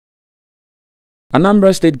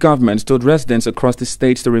Anambra state government told residents across the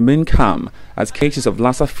state to remain calm as cases of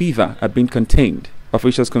Lassa fever have been contained.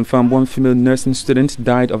 Officials confirmed one female nursing student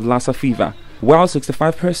died of Lassa fever, while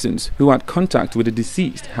 65 persons who had contact with the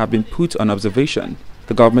deceased have been put on observation.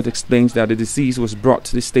 The government explains that the deceased was brought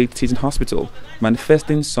to the state teaching hospital,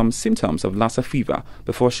 manifesting some symptoms of Lassa fever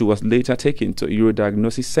before she was later taken to a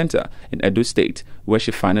Eurodiagnosis center in Edo State, where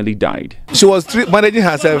she finally died. She was managing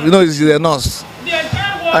herself, she's a nurse.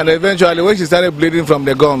 And eventually, when she started bleeding from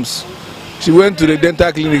the gums, she went to the dental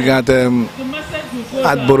clinic at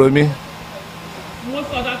Boromi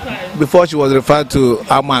before she was referred to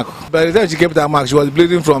Amak. By the time she came to Amak, she was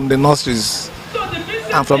bleeding from the nostrils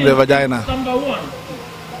and from the vagina.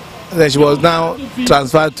 Then she was now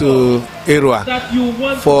transferred to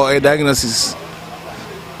Irua for a diagnosis.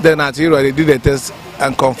 Then at Irua, they did a test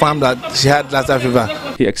and confirmed that she had Lassa fever.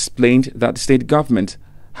 He explained that the state government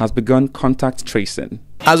has begun contact tracing.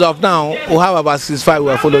 As of now, we have about 65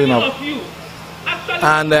 we are following up.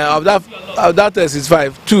 And of that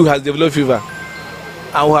 65, 2 has developed fever.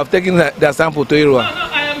 And we have taken their sample to Irua.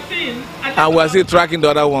 And we are still tracking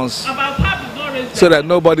the other ones so that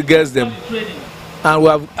nobody gets them. And we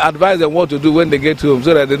have advised them what to do when they get home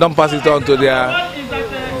so that they don't pass it on to their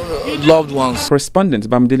loved ones. Correspondent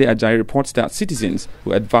Bamdele Ajayi reports that citizens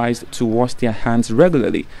were advised to wash their hands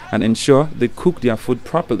regularly and ensure they cook their food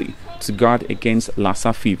properly to guard against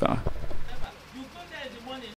Lassa fever.